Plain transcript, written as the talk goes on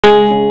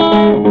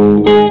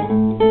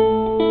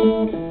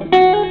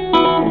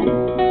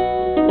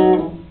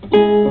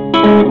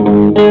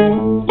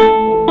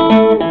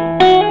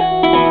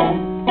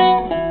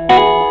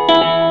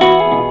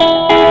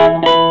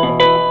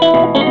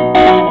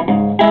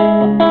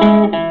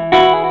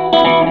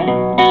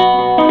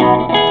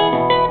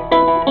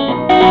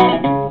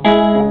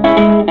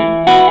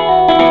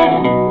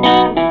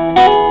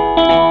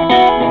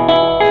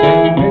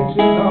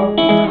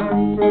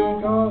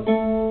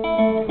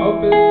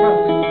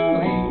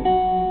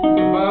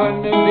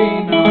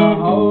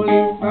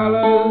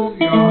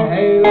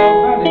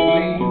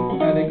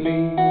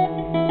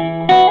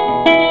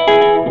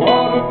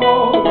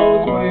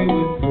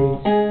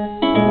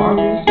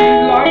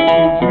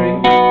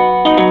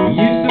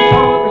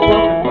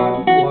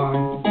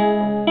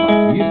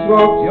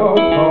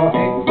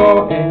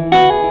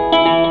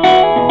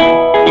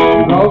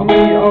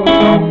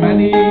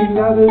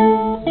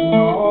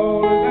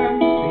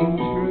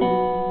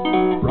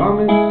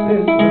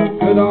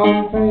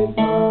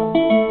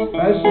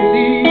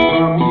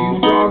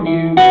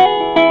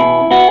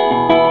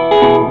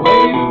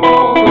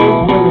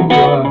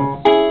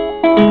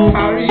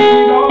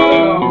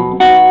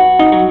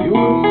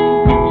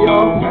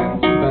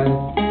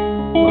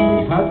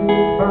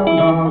hadn't found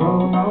our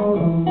own, our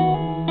own.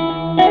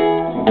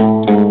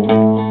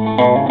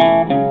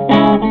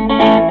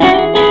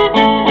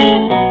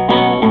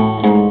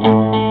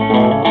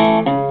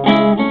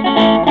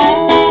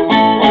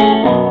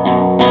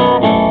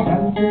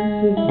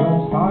 Sentences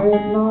rose high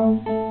at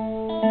night,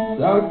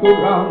 circled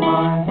round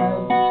my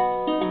head.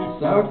 The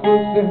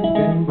circle's since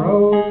been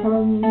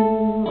broken,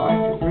 like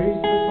a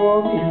priest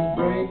before me is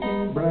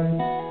breaking bread.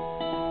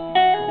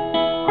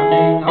 I'm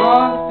being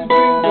asked to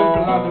drink the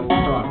blood of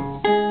Christ.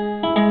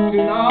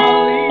 Soon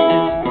I'll eat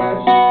its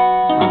flesh,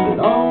 and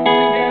alone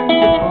again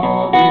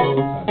before the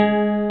altar,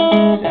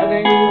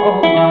 shedding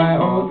all my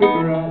old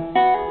regrets.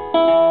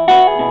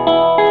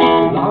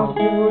 The last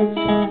of which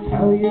I'll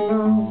tell you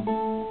now,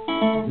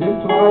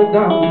 limped right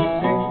down the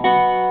sink.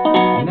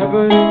 I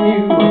never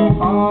knew a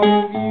part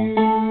of you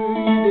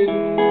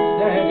didn't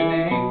set in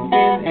ink,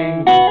 in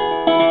ink.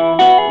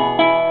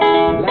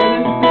 The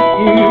letters that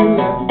you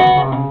left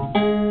behind,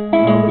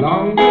 no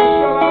longer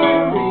shall I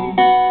read.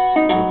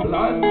 The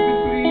blood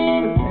between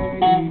the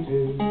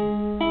pages,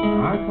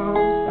 I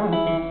can't stand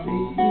to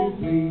see you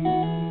bleed.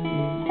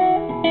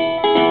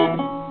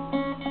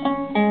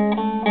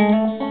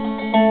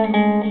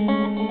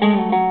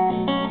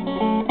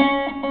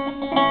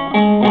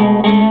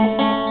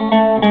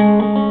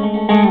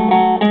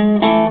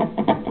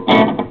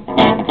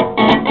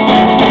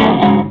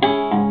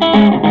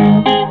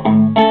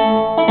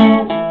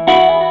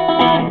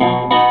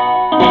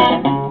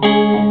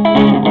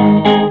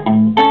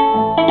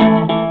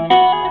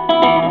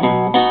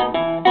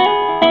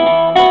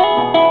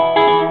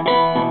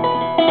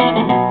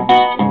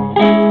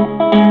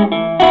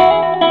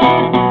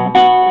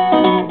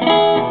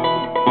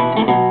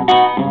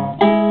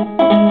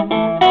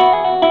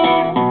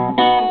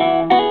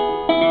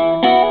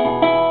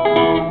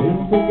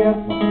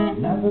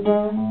 Never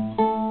there,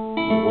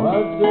 the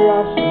words are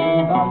ash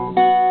and dust.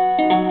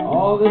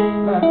 All that's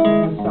left in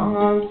the song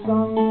I've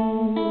sung,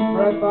 the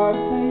breath I've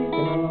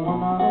taken and the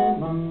one I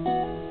must.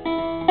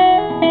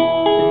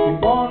 If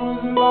you're born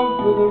with a love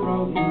for the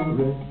road and the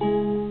writ,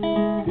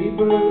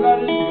 people have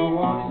letters, your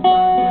warning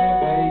signs may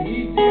obey.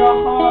 Heed to your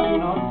heart and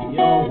not to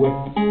your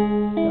wit.